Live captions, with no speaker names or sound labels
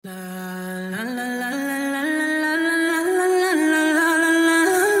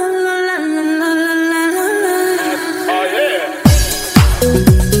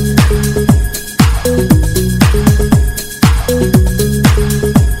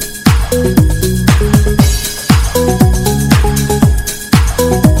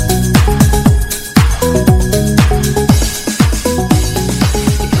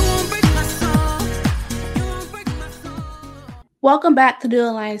back to the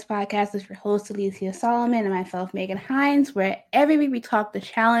Alliance Podcast with your host, Alicia Solomon, and myself, Megan Hines, where every week we talk the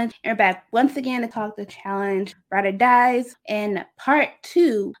challenge. And we're back once again to talk the challenge, Ride or Dies, in part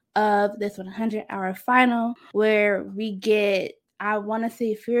 2 of this 100-hour final, where we get, I want to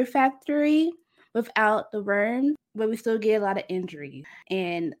say, Fear Factory without the burn, but we still get a lot of injuries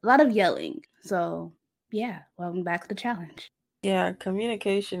and a lot of yelling. So, yeah, welcome back to the challenge. Yeah,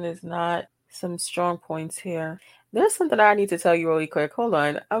 communication is not some strong points here. There's something I need to tell you really quick. Hold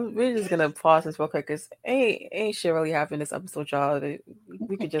on. We're just gonna pause this real quick because ain't shit really happened this episode, y'all.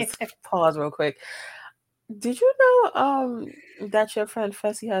 We could just pause real quick. Did you know that your friend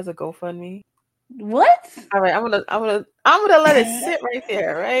Fessy has a GoFundMe? What? All right, I'm gonna let it sit right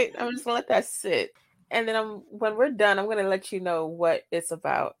there, right? I'm just gonna let that sit. And then when we're done, I'm gonna let you know what it's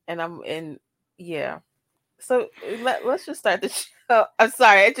about. Yeah. So let's just start the show. I'm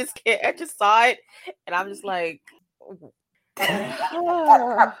sorry, I just can't. I just saw it, and I'm just like,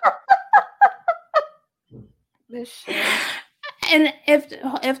 this shit. And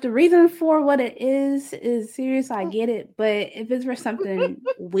if the reason for what it is serious, I get it. But if it's for something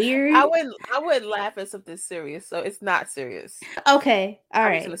weird, I would laugh at something serious. So it's not serious. Okay, all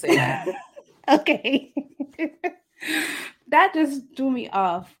right. I'm just gonna say that. Okay, that just threw me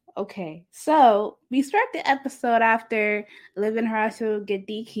off. Okay, so we start the episode after Liv and Horacio get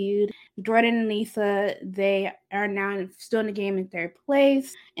DQ'd. Jordan and Lisa, they are now still in the game in third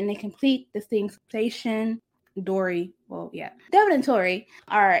place, and they complete the same station. Devin and Tori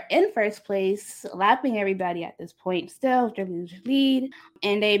are in first place, lapping everybody at this point, still with their lead,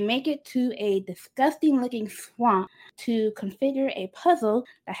 and they make it to a disgusting-looking swamp to configure a puzzle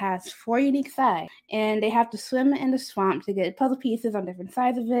that has 4 unique sides, and they have to swim in the swamp to get puzzle pieces on different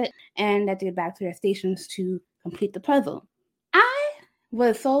sides of it, and they have to get back to their stations to complete the puzzle. I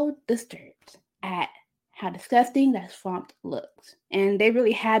was so disturbed at how disgusting that swamp looked, and they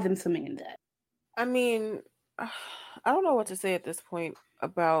really had them swimming in that. I mean, I don't know what to say at this point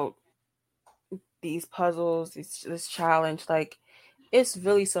about these puzzles, this challenge. Like, it's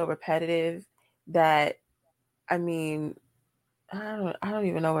really so repetitive that, I mean, I don't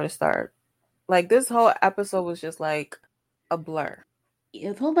even know where to start. Like, this whole episode was just like a blur.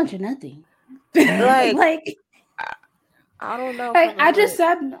 It's a whole bunch of nothing. like I don't know. I just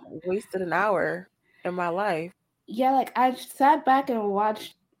wasted an hour in my life. Yeah, like I sat back and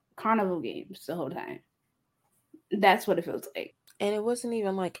watched carnival games the whole time. That's what it feels like. And it wasn't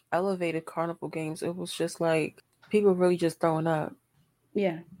even like elevated carnival games. It was just like people really just throwing up.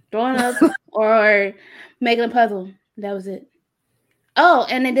 Yeah, throwing up or making a puzzle. That was it. Oh,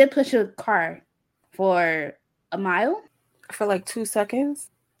 and they did push a car for a mile? For like 2 seconds.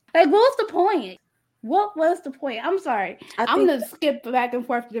 Like, what was the point? What was the point? I'm sorry. I'm going to skip back and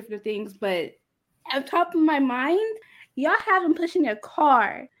forth to different things, but at the top of my mind, y'all have them pushing a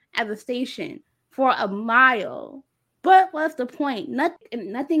car at the station for a mile. But what's the point?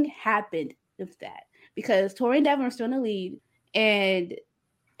 Nothing happened with that because Tori and Devin were still in the lead and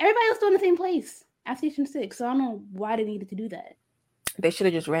everybody was still in the same place at Station 6. So I don't know why they needed to do that. They should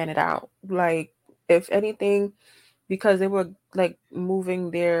have just ran it out. Like, if anything, because they were like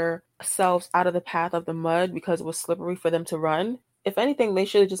moving their selves out of the path of the mud because it was slippery for them to run. If anything, they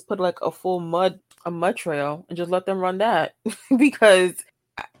should have just put like a mud trail and just let them run that because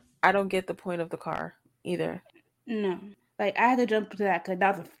I don't get the point of the car either. No, like I had to jump to that because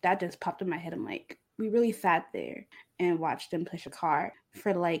that just popped in my head. I'm like, we really sat there and watched them push a car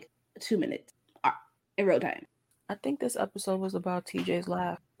for like 2 minutes in real time. I think this episode was about TJ's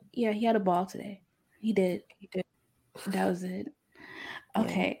laugh. Yeah, he had a ball today. He did. That was it.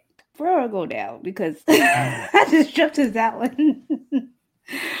 Okay, we'll go down because I just jumped to that one.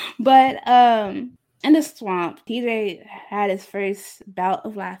 But in the swamp, TJ had his first bout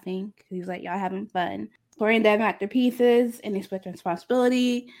of laughing because he's like, y'all having fun. Tori and Devin at their pieces and they split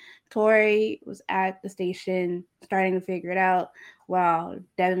responsibility. Tori was at the station starting to figure it out while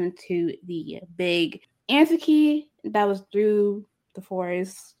Devin went to the big answer key that was through the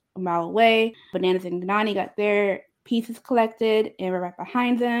forest a mile away. Bananas and Nani got their pieces collected and were right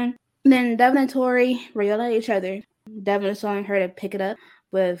behind them. Then Devin and Tori were yelling at each other. Devin was telling her to pick it up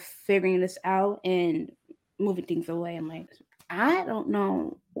with figuring this out and moving things away. I'm like, I don't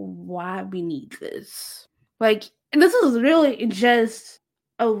know why we need this. Like, this is really just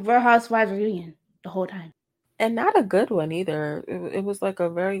a Real Housewives reunion the whole time. And not a good one either. It was like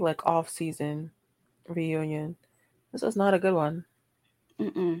a very like off-season reunion. This was not a good one.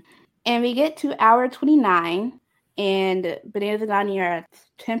 Mm-mm. And we get to hour 29, and Bananas and Nani are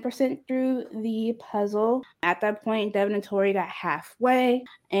 10% through the puzzle. At that point, Devin and Tori got halfway,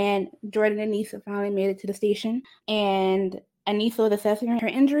 and Jordan and Lisa finally made it to the station. And Anissa was assessing her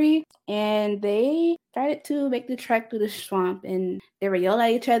injury, and they started to make the trek through the swamp, and they were yelling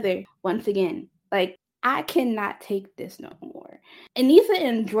at each other once again. Like, I cannot take this no more. Anissa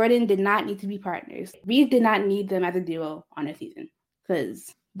and Jordan did not need to be partners. We did not need them as a duo on a season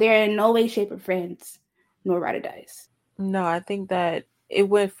because they're in no way, shape, or friends, nor ride or dice. No, I think that it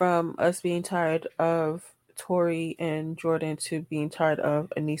went from us being tired of Tori and Jordan to being tired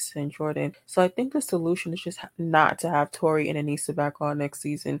of Anissa and Jordan. So I think the solution is just not to have Tori and Anissa back on next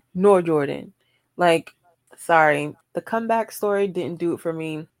season, nor Jordan. Like, sorry, the comeback story didn't do it for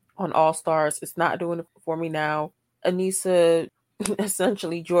me on All Stars. It's not doing it for me now. Anissa,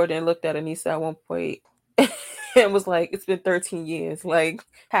 essentially, Jordan looked at Anissa at one point and was like, "It's been 13 years. Like,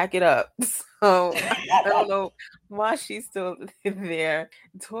 pack it up." So I don't know why she's still there.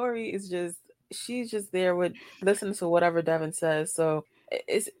 Tori is she's just there with listening to whatever Devin says. So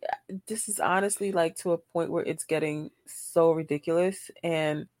this is honestly like to a point where it's getting so ridiculous,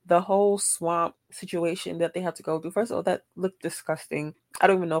 and the whole swamp situation that they have to go through. First of all, that looked disgusting. I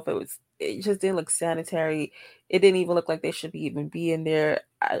don't even know if it just didn't look sanitary. It didn't even look like they should even be in there.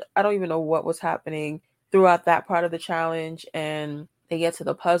 I don't even know what was happening throughout that part of the challenge, and they get to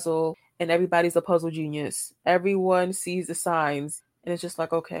the puzzle and everybody's a puzzle genius. Everyone sees the signs and it's just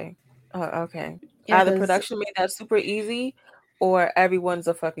like, okay. Yeah, either production made that super easy or everyone's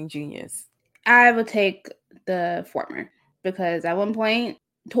a fucking genius. I would take the former because at one point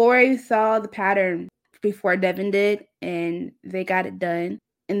Tori saw the pattern before Devin did and they got it done.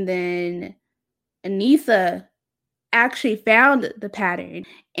 And then Anissa actually found the pattern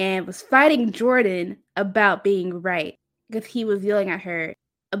and was fighting Jordan about being right because he was yelling at her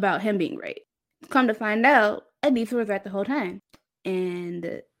about him being right. Come to find out, Anissa was right the whole time.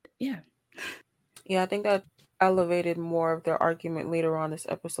 And yeah. Yeah, I think that elevated more of their argument later on this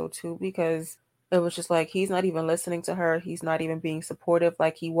episode too, because it was just like he's not even listening to her. He's not even being supportive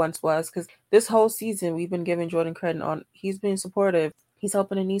like he once was. Because this whole season, we've been giving Jordan credit on he's been supportive. He's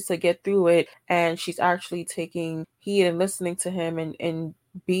helping Anissa get through it, and she's actually taking heed and listening to him and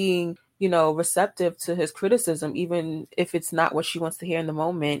being, you know, receptive to his criticism, even if it's not what she wants to hear in the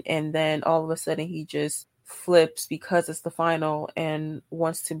moment. And then all of a sudden, he just flips because it's the final and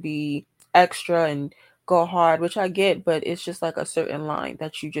wants to be extra and go hard, which I get, but it's just like a certain line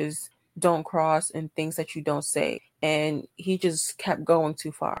that you just don't cross and things that you don't say. And he just kept going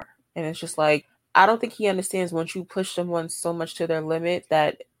too far. And it's just like, I don't think he understands once you push someone so much to their limit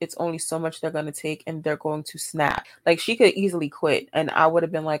that it's only so much they're going to take and they're going to snap. Like, she could easily quit. And I would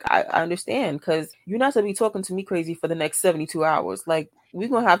have been like, I understand, because you're not going to be talking to me crazy for the next 72 hours. Like, we're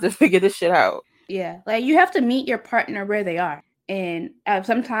going to have to figure this shit out. Yeah. Like, you have to meet your partner where they are. And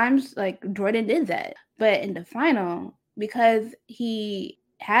sometimes, like, Jordan did that. But in the final, because he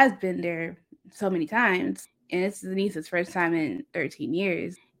has been there so many times, and it's Anissa's first time in 13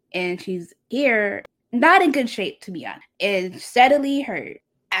 years, and she's here, not in good shape, to be honest, and steadily hurt.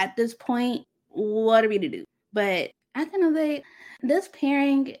 At this point, what are we to do? But at the end of the day, this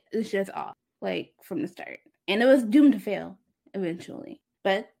pairing is just off, like, from the start. And it was doomed to fail eventually.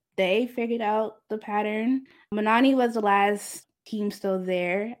 But they figured out the pattern. Manani was the last team still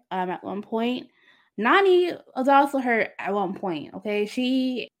there at one point. Nany was also hurt at one point, okay?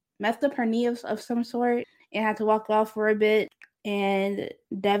 She messed up her knee of some sort and had to walk off for a bit. And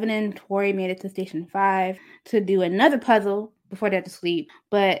Devin and Tori made it to Station 5 to do another puzzle before they had to sleep.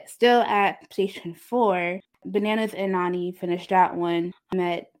 But still at Station 4, Bananas and Nany finished that one. I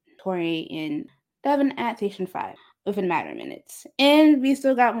met Tori and Devin at Station 5 within a matter of minutes. And we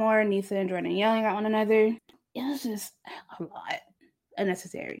still got more Anissa and Jordan yelling at one another. It was just a lot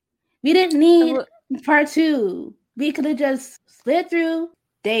unnecessary. We didn't need part 2. We could have just slid through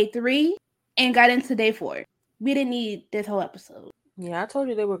day 3 and got into day 4. We didn't need this whole episode. Yeah, I told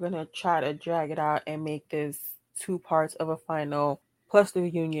you they were going to try to drag it out and make this 2 parts of a final plus the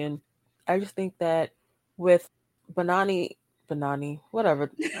reunion. I just think that with Banani,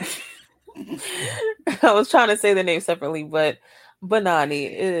 whatever. I was trying to say the name separately, but Banani,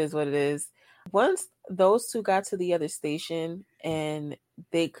 it is what it is. Once those 2 got to the other station and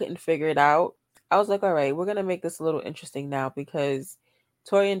they couldn't figure it out, I was like, all right, we're going to make this a little interesting now, because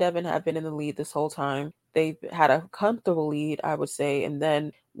Tori and Devin have been in the lead this whole time. They've had a comfortable lead, I would say. And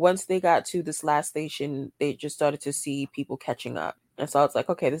then once they got to this last station, they just started to see people catching up. And so I was like,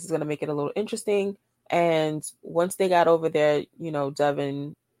 okay, this is going to make it a little interesting. And once they got over there, you know,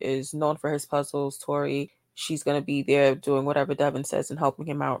 Devin is known for his puzzles. Tori, she's going to be there doing whatever Devin says and helping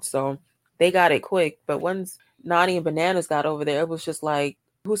him out. So they got it quick. But once Nany and Bananas got over there, it was just like,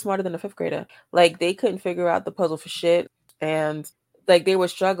 who's smarter than a 5th grader? Like, they couldn't figure out the puzzle for shit. And like, they were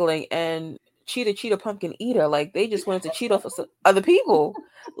struggling. And cheetah pumpkin eater. Like they just wanted to cheat off of other people.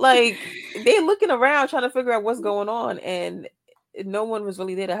 Like they looking around trying to figure out what's going on, and no one was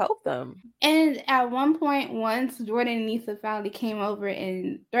really there to help them. And at one point, once Jordan and Nisa finally came over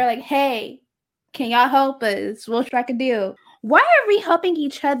and they're like, "Hey, can y'all help us? We'll strike a deal." Why are we helping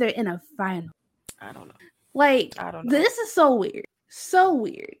each other in a final? I don't know. Like, I don't know. This is so weird. So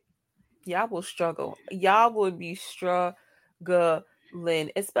weird. Y'all will struggle. Y'all would be struggling,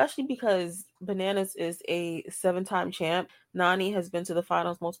 especially because Bananas is a 7-time champ. Nany has been to the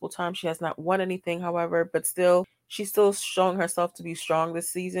finals multiple times. She has not won anything, however, but still, she's still showing herself to be strong this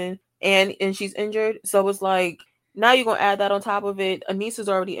season. And she's injured. So it's like, now you're going to add that on top of it. Anissa's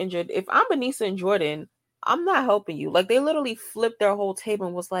already injured. If I'm Anissa and Jordan, I'm not helping you. Like, they literally flipped their whole table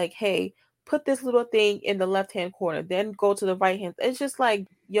and was like, hey, put this little thing in the left-hand corner, then go to the right hand. It's just like,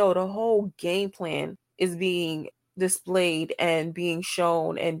 yo, the whole game plan is being displayed and being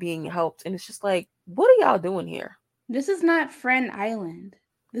shown and being helped. And it's just like, what are y'all doing here? This is not Friend Island.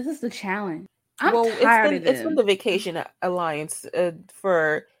 This is the challenge. I'm tired of this. It's been the Vacation Alliance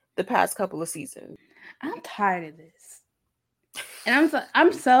for the past couple of seasons. I'm tired of this. And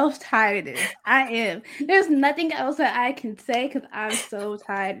I'm so tired of this. I am. There's nothing else that I can say because I'm so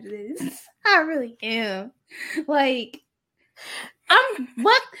tired of this. I really am. Like,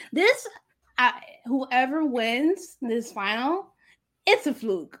 whoever wins this final, it's a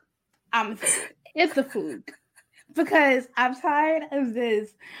fluke. It's a fluke. Because I'm tired of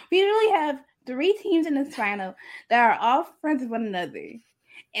this. We really have 3 teams in this final that are all friends with one another.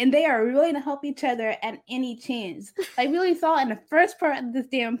 And they are willing to help each other at any chance. Like we really saw in the first part of this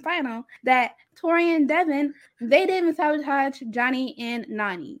damn final that Tori and Devin, they didn't sabotage Johnny and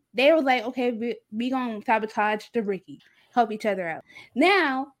Nany. They were like, okay, we gonna sabotage the Ricky. Help each other out.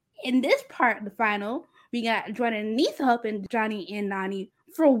 Now, in this part of the final, we got Jordan and Nisa helping Johnny and Nany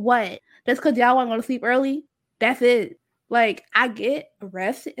for what? Just because y'all want to go to sleep early? That's it. Like, I get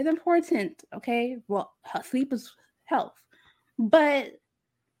rest is important, okay? Well, sleep is health. But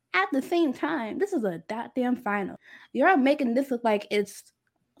at the same time, this is a goddamn final. You're making this look like it's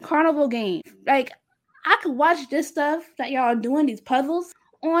carnival games. Like, I could watch this stuff that y'all are doing, these puzzles,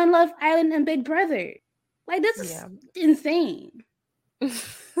 on Love Island and Big Brother. Like, this is insane. I'm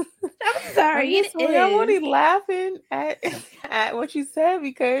sorry. I'm only laughing at what you said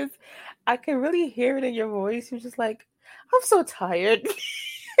because I can really hear it in your voice. You're just like, I'm so tired.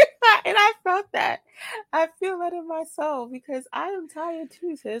 And I felt that. I feel that in myself because I am tired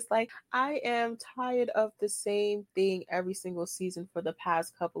too, sis. Like, I am tired of the same thing every single season for the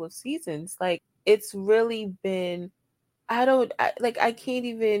past couple of seasons. Like, it's really been, I can't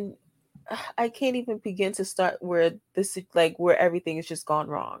even begin to start where this, like, where everything has just gone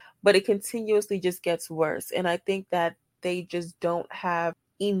wrong. But it continuously just gets worse. And I think that they just don't have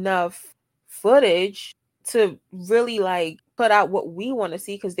enough footage to really, like, put out what we want to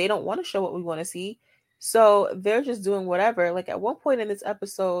see because they don't want to show what we want to see. So they're just doing whatever. Like, at one point in this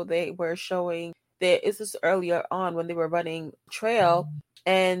episode, they were showing that it's just earlier on when they were running trail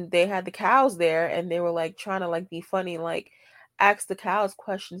and they had the cows there and they were like trying to like be funny, like ask the cows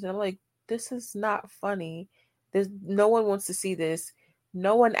questions. And I'm like, this is not funny. No one wants to see this.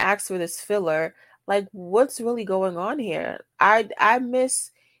 No one asked for this filler. Like, what's really going on here? I miss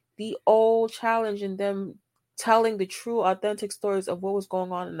the old challenge and them telling the true, authentic stories of what was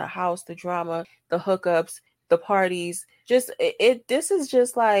going on in the house, the drama, the hookups, the parties. Just this is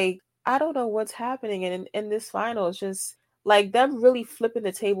just like, I don't know what's happening. And in this final, it's just like them really flipping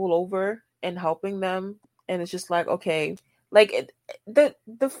the table over and helping them. And it's just like, okay, like the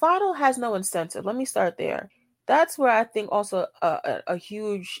final has no incentive. Let me start there. That's where I think also a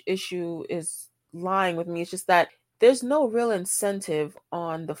huge issue is lying with me. It's just that there's no real incentive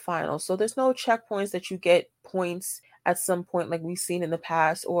on the final. So there's no checkpoints that you get points at some point like we've seen in the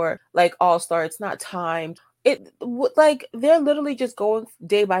past, or like All-Star, it's not timed. Like they're literally just going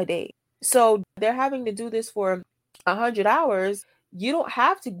day by day. So they're having to do this for 100 hours. You don't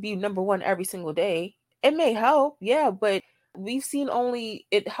have to be number one every single day. It may help, yeah, but we've seen only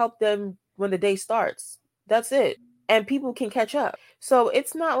it help them when the day starts. That's it. And people can catch up. So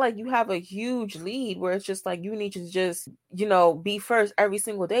it's not like you have a huge lead where it's just like you need to just, be first every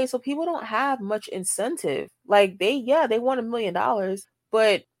single day. So people don't have much incentive. Like they want $1 million,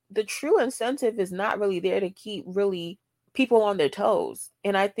 but the true incentive is not really there to keep really people on their toes.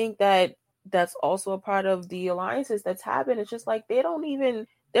 And I think that that's also a part of the alliances that's happened. It's just like they're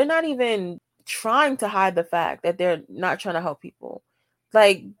not even trying to hide the fact that they're not trying to help people.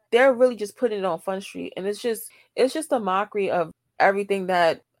 Like they're really just putting it on Fun Street, and it's just a mockery of everything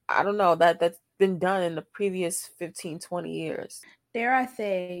that I don't know that's been done in the previous 15-20 years. Dare I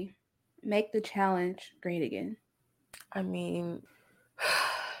say, make the challenge great again. I mean,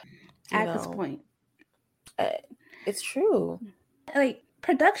 at this point, it's true. Like,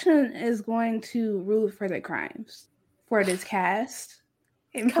 production is going to root for the crimes for this cast.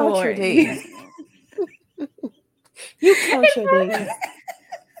 Count your days. You count your days.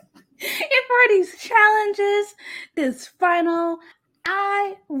 And for these challenges, this final,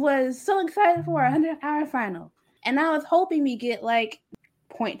 I was so excited for a 100-hour final. And I was hoping we get, like,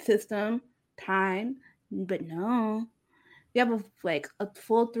 point system, time, but no. We have a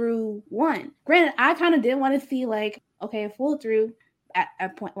full through one. Granted, I kind of did want to see, like, okay, full through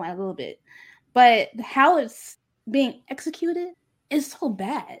at point one a little bit. But how it's being executed is so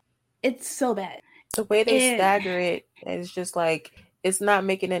bad. It's so bad. The way they stagger it is just like, it's not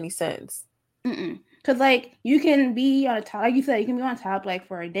making any sense. Because, like, you can be on top, like you said, you can be on top, like,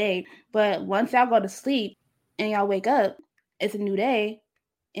 for a day, but once y'all go to sleep and y'all wake up, it's a new day,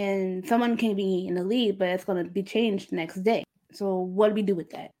 and someone can be in the lead, but it's going to be changed the next day. So what do we do with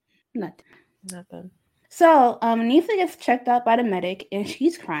that? Nothing. So Nisa gets checked out by the medic, and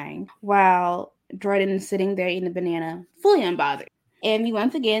she's crying while Jordan is sitting there eating a banana, fully unbothered. And we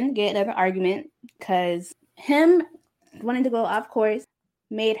once again get another argument because him wanting to go off course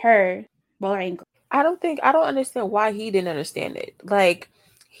made her roll her ankle. I don't understand why he didn't understand it. Like,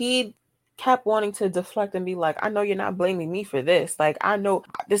 he kept wanting to deflect and be like, I know you're not blaming me for this. Like, I know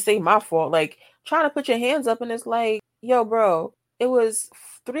this ain't my fault. Like, trying to put your hands up, and it's like, yo, bro, it was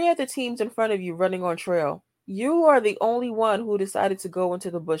 3 other teams in front of you running on trail. You are the only one who decided to go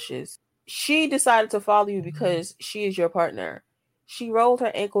into the bushes. She decided to follow you because she is your partner. She rolled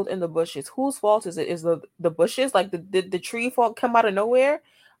her ankles in the bushes. Whose fault is it? Is the bushes? Like, the tree fall come out of nowhere?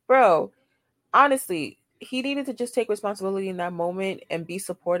 Bro, honestly, he needed to just take responsibility in that moment and be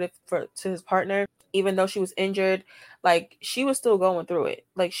supportive to his partner, even though she was injured. Like, she was still going through it.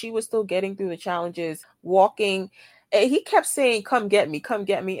 Like, she was still getting through the challenges, walking. And he kept saying, come get me, come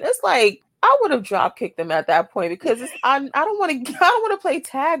get me. And it's like, I would have drop kicked him at that point, because I don't want to play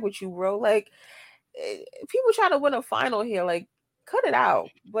tag with you, bro. Like, people trying to win a final here, like, cut it out.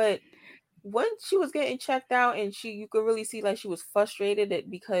 But when she was getting checked out, and you could really see, like, she was frustrated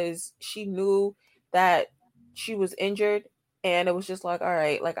because she knew that she was injured, and it was just like, all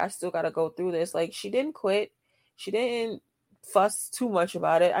right, like, I still got to go through this. Like, she didn't quit. She didn't fuss too much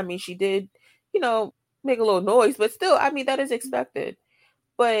about it. I mean, she did, make a little noise, but still, I mean, that is expected.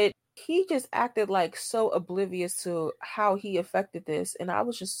 But he just acted like so oblivious to how he affected this. And I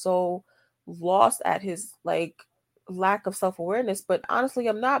was just so lost at his, like, lack of self-awareness. But honestly,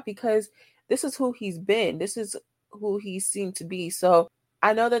 I'm not, because this is who he's been. This is who he seemed to be. So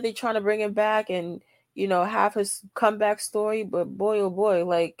I know that they're trying to bring him back and, have his comeback story. But boy, oh boy,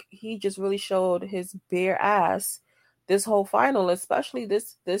 like, he just really showed his bare ass this whole final, especially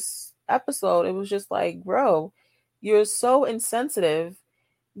this episode. It was just like, bro, you're so insensitive.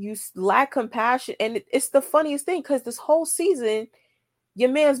 You lack compassion. And it's the funniest thing, because this whole season, your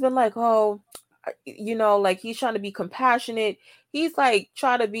man's been like, oh, like, he's trying to be compassionate. He's like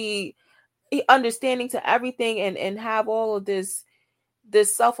trying to be understanding to everything and have all of this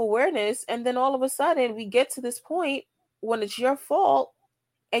self-awareness. And then all of a sudden we get to this point when it's your fault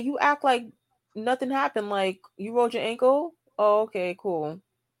and you act like nothing happened. Like, you rolled your ankle. Oh, okay, cool.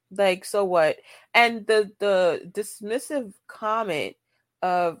 Like, so what? And the dismissive comment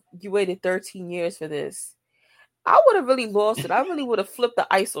of, you waited 13 years for this. I would have really lost it. I really would have flipped the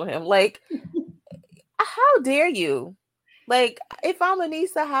ice on him. Like, how dare you? Like, if I'm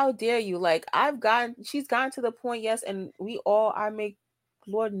Anissa, how dare you? Like, she's gotten to the point, yes, and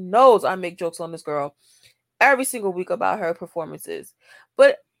Lord knows I make jokes on this girl every single week about her performances.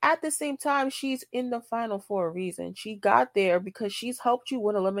 But at the same time, she's in the final for a reason. She got there because she's helped you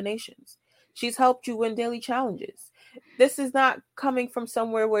win eliminations. She's helped you win daily challenges. This is not coming from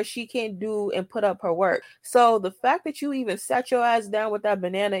somewhere where she can't do and put up her work. So the fact that you even sat your ass down with that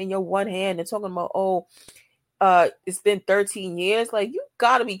banana in your one hand and talking about, it's been 13 years, like, you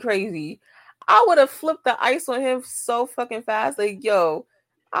gotta be crazy. I would have flipped the ice on him so fucking fast. Like, yo,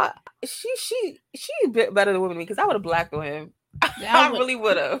 she's better than women me, because I would have blacked on him. I really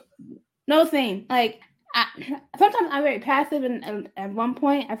would have. No, same. Like, sometimes I'm very passive, and at one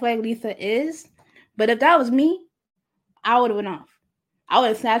point I feel like Lisa is. But if that was me, I would have went off. I would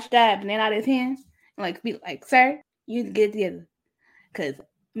have snatched that banana out of his hands and, like, be like, sir, you get it together. Because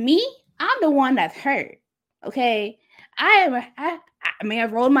me, I'm the one that's hurt. Okay? I may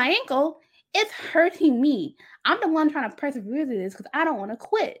have rolled my ankle. It's hurting me. I'm the one trying to persevere through this because I don't want to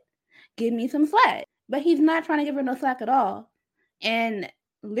quit. Give me some slack. But he's not trying to give her no slack at all. And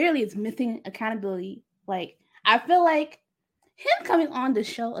literally, it's missing accountability. Like, I feel like him coming on the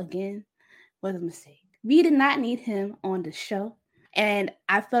show again was a mistake. We did not need him on the show. And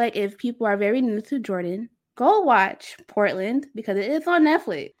I feel like if people are very new to Jordan, go watch Portland because it is on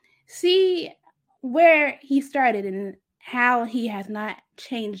Netflix. See where he started and how he has not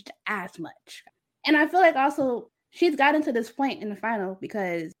changed as much. And I feel like also she's gotten to this point in the final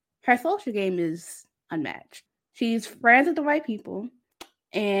because her social game is unmatched. She's friends with the right people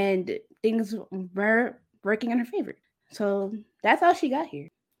and things were working in her favor. So that's how she got here.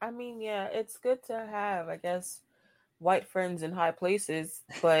 I mean, yeah, it's good to have, I guess, white friends in high places,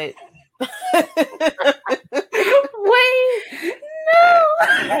 but wait, no.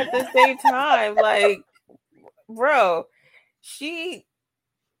 At the same time, like, bro, she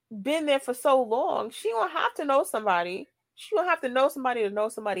been there for so long. She don't have to know somebody. She don't have to know somebody to know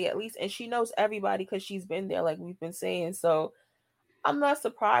somebody at least, and she knows everybody because she's been there, like we've been saying. So I'm not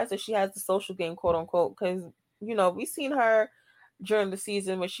surprised that she has the social game, quote unquote, because we seen her during the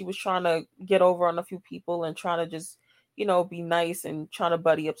season when she was trying to get over on a few people and trying to just be nice and trying to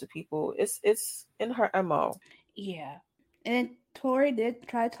buddy up to people. It's in her MO. Yeah. And Tori did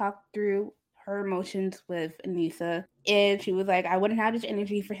try to talk through her emotions with Aneesa. And she was like, I wouldn't have this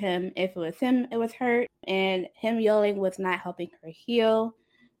energy for him. If it was him, it was her. And him yelling was not helping her heal.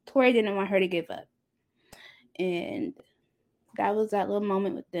 Tori didn't want her to give up. And that was that little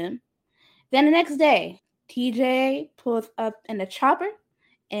moment with them. Then the next day, TJ pulls up in the chopper.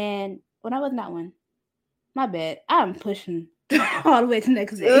 And when I was not one, my bad, I'm pushing all the way to the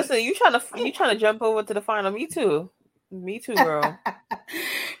next day. Listen, you trying to jump over to the final? Me too, girl.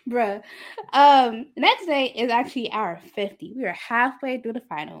 Bruh. Next day is actually hour 50. We were halfway through the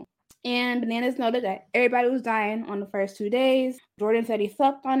final. And Bananas noted that everybody was dying on the first 2 days. Jordan said he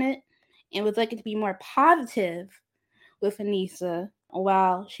slept on it and was looking to be more positive with Aneesa,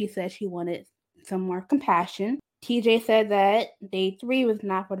 while she said she wanted some more compassion. TJ said that day 3 was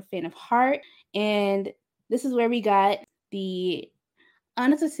not for the faint of heart. And this is where we got the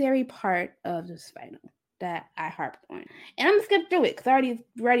unnecessary part of this final that I harped on. And I'm going to skip through it because I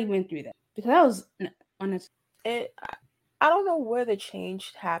already went through that. Because that was unnecessary. I don't know where the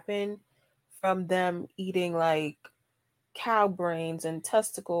change happened from them eating like cow brains and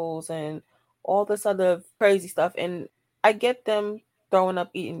testicles and all this other crazy stuff. And I get them throwing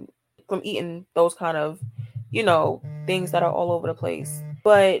up eating those kind of, things that are all over the place.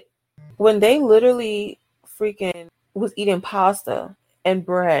 But when they literally freaking was eating pasta and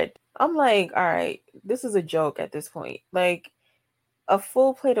bread, I'm like, all right, this is a joke at this point. Like a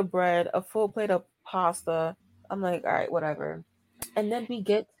full plate of bread, a full plate of pasta. I'm like, all right, whatever. And then we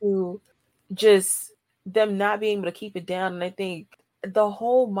get to just them not being able to keep it down. And I think the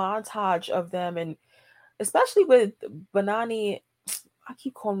whole montage of them, and especially with Banani, I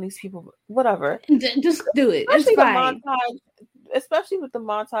keep calling these people whatever. Just do it. It's fine. Especially with the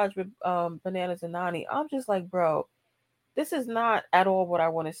montage with Bananas and Nany, I'm just like, bro, this is not at all what I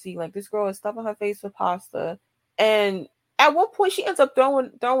want to see. Like, this girl is stuffing her face with pasta, and at one point she ends up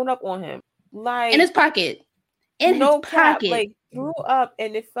throwing up on him, like in his pocket. Like threw up,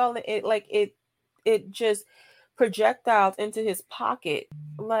 and it fell in it, like it just projectiles into his pocket.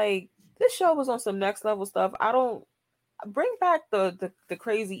 Like, this show was on some next level stuff. I don't bring back the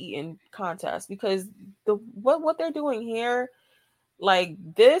crazy eating contest, because what they're doing here, like,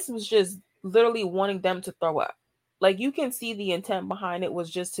 this was just literally wanting them to throw up. Like, you can see the intent behind it was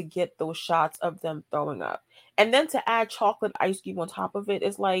just to get those shots of them throwing up. And then to add chocolate ice cube on top of it,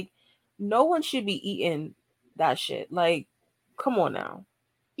 it's like, no one should be eating that shit. Like, come on now.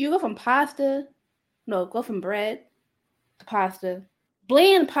 You go from bread to pasta.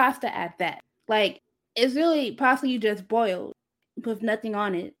 Bland pasta at that. Like, it's really pasta you just boiled with nothing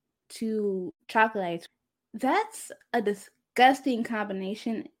on it to chocolate ice cream. That's a disgusting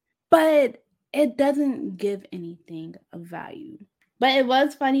combination, but it doesn't give anything of value. But it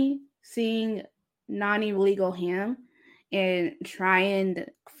was funny seeing Nany really go ham and try and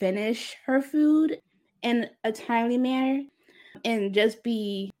finish her food in a timely manner and just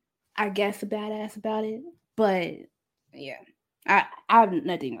be, I guess, a badass about it. But yeah, I have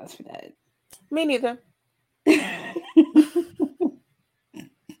nothing else for that. Me neither.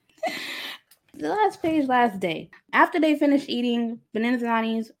 The last page, last day. After they finished eating, Bananas and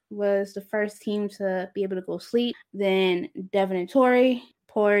Nany's was the first team to be able to go sleep. Then Devin and Tori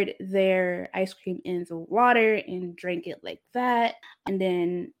poured their ice cream in the water and drank it like that. And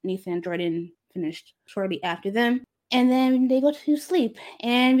then Nathan and Jordan finished shortly after them. And then they go to sleep.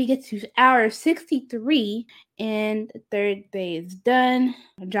 And we get to hour 63, and the third day is done.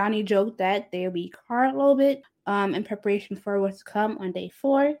 Johnny joked that they'll be card a little bit in preparation for what's to come on day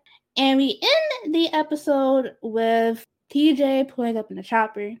 4. And we end the episode with TJ pulling up in the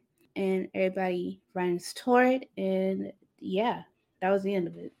chopper. and everybody runs toward, and yeah, that was the end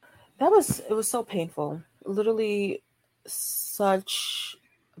of it. It was so painful. Literally such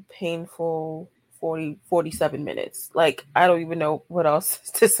a painful 47 minutes. Like, I don't even know what else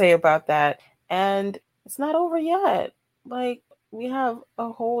to say about that. And it's not over yet. Like, we have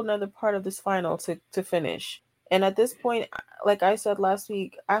a whole nother part of this final to finish. And at this point, like I said last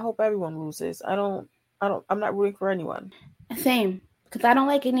week, I hope everyone loses. I'm not rooting for anyone. Same, because I don't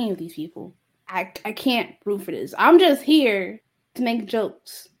like any of these people. I can't root for this. I'm just here to make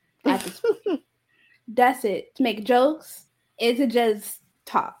jokes at this point. That's it. To make jokes and to just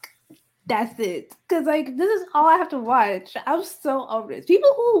talk. That's it. Because, like, this is all I have to watch. I'm so over this.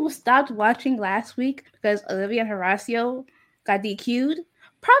 People who stopped watching last week because Olivia and Horacio got DQ'd,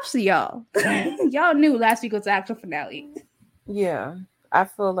 props to y'all. Y'all knew last week was the actual finale. Yeah. I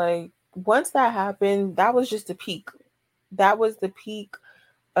feel like once that happened, that was just the peak. That was the peak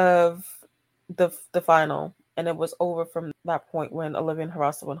of the final. And it was over from that point when Olivia and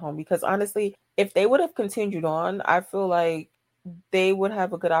Horacio went home. Because honestly, if they would have continued on, I feel like they would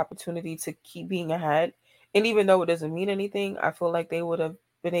have a good opportunity to keep being ahead. And even though it doesn't mean anything, I feel like they would have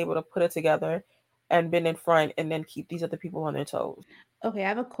been able to put it together and been in front and then keep these other people on their toes. Okay, I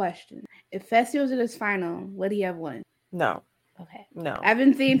have a question. If Fessy was in his final, would he have won? No. Okay. No. I've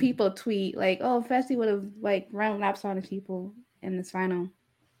been seeing people tweet like, "Oh, Fessy would have like run laps on his people in this final."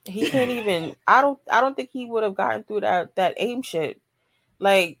 He can't even. I don't think he would have gotten through that aim shit.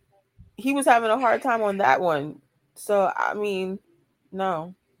 Like, he was having a hard time on that one. So I mean,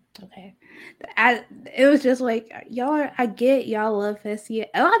 no. Okay. It was just like y'all. I get y'all love Fessy.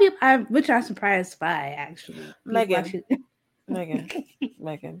 A lot of people, which I'm surprised by actually. Megan.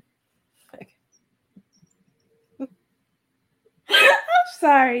 I'm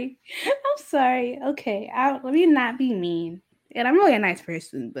sorry. Okay, let me not be mean. And I'm really a nice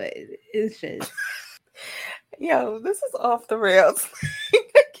person, but it's just. Yo, this is off the rails.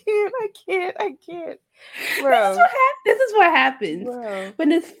 I can't. Bro. This is what happens Bro. when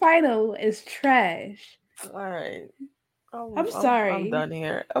this final is trash. All right. I'm sorry. I'm done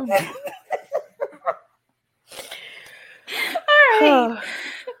here. All right.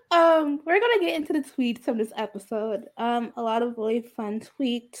 We're gonna get into the tweets of this episode. A lot of really fun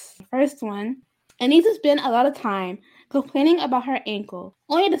tweets. First one, Anissa spent a lot of time complaining about her ankle,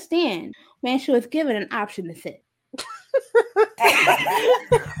 only to stand when she was given an option to sit.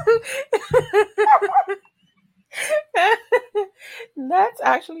 That's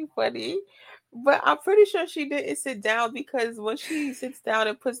actually funny, but I'm pretty sure she didn't sit down because when she sits down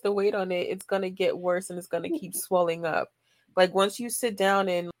and puts the weight on it, it's gonna get worse and it's gonna keep swelling up. Like, once you sit down,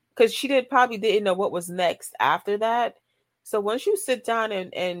 and because she probably didn't know what was next after that, so once you sit down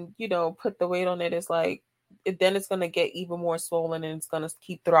and put the weight on it, it's like then it's gonna get even more swollen and it's gonna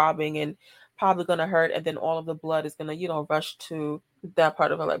keep throbbing and probably gonna hurt, and then all of the blood is gonna rush to that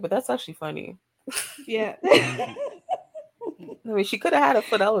part of her leg. But that's actually funny. Yeah. I mean, she could have had a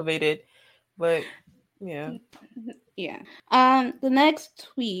foot elevated, but yeah. Yeah. The next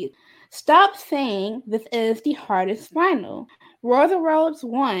tweet. Stop saying this is the hardest final. War of the Worlds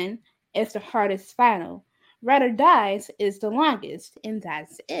 1 is the hardest final. Ride or Dies is the longest, and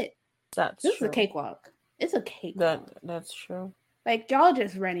that's it. This is a cakewalk. It's a cakewalk. That's true. Like, y'all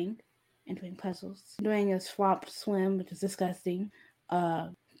just running and doing puzzles, doing a swap swim, which is disgusting.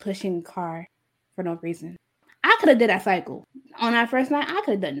 Pushing a car for no reason. I could have did that cycle on that first night. I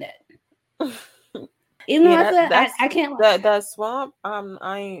could have done that. Even though I can't. That swamp.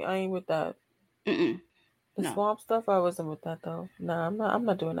 I ain't with that. Mm-mm. The swamp stuff. I wasn't with that though. Nah, I'm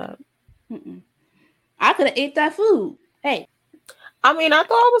not doing that. Mm-mm. I could have ate that food. Hey. I mean, I thought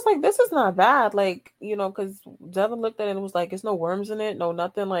I was like, this is not bad. Like, because Devin looked at it and was like, it's no worms in it, no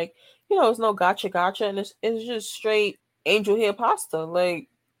nothing. Like, it's no gotcha, and it's just straight angel hair pasta. Like,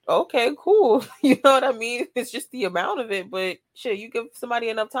 okay, cool. You know what I mean? It's just the amount of it, but shit, you give somebody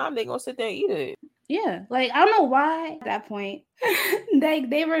enough time, they gonna sit there and eat it. Yeah, like, I don't know why at that point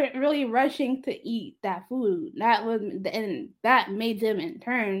they were really rushing to eat that food. And that made them in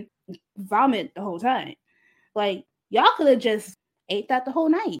turn vomit the whole time. Like, y'all could have just ate that the whole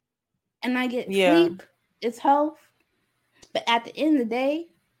night, and I get sleep. It's health, but at the end of the day,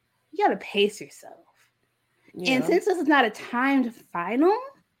 you gotta pace yourself. Yeah. And since this is not a timed final,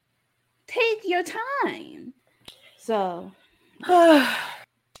 take your time. So,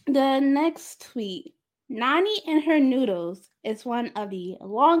 the next tweet, Nany and her noodles is one of the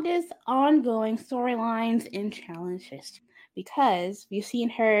longest ongoing storylines in Challenge history because we've seen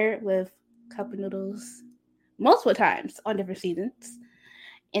her with cup of noodles multiple times on different seasons,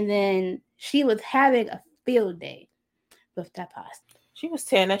 and then she was having a field day with that pasta. She was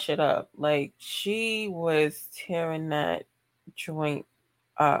tearing that shit up. Like, she was tearing that joint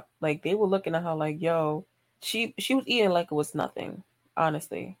up. Like, they were looking at her like, yo, she was eating like it was nothing,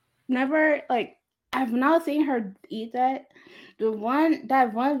 honestly. Never, like, I've not seen her eat that. That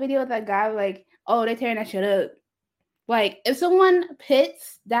one video that guy, like, oh, they tearing that shit up. Like, if someone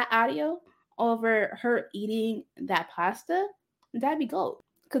pits that audio over her eating that pasta, that'd be gold.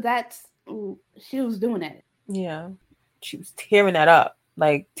 Because she was doing it. Yeah. She was tearing that up.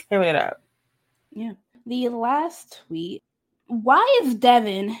 Like, tearing it up. Yeah. The last tweet. Why is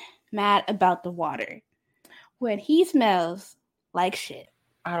Devin mad about the water when he smells like shit?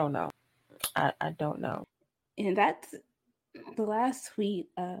 I don't know. I don't know. And that's the last tweet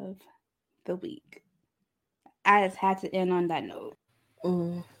of the week. I just had to end on that note.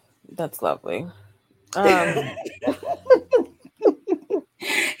 That's lovely.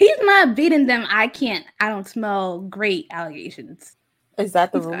 He's not beating them. I don't smell great allegations. Is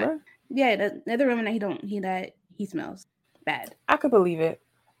that the rumor? Yeah, the rumor that he smells bad. I could believe it.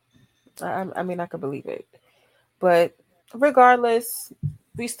 I mean, I could believe it. But regardless,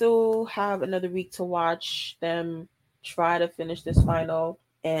 we still have another week to watch them try to finish this final.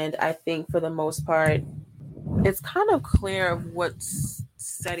 And I think for the most part, it's kind of clear of what's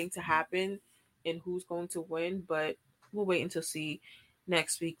setting to happen and who's going to win. But we'll wait until see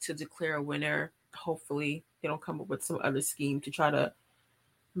next week to declare a winner. Hopefully they don't come up with some other scheme to try to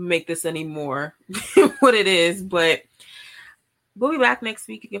make this any more what it is. But we'll be back next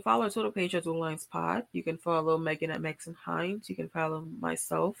week. You can follow our Twitter page at Doodle Lines Pod. You can follow Megan at Megan Hines. You can follow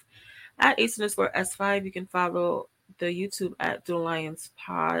myself at Ace_S5. You can follow the YouTube at Doodle Lions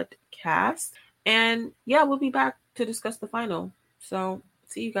Podcast. And yeah, we'll be back to discuss the final. So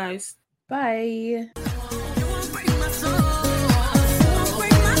see you guys. Bye.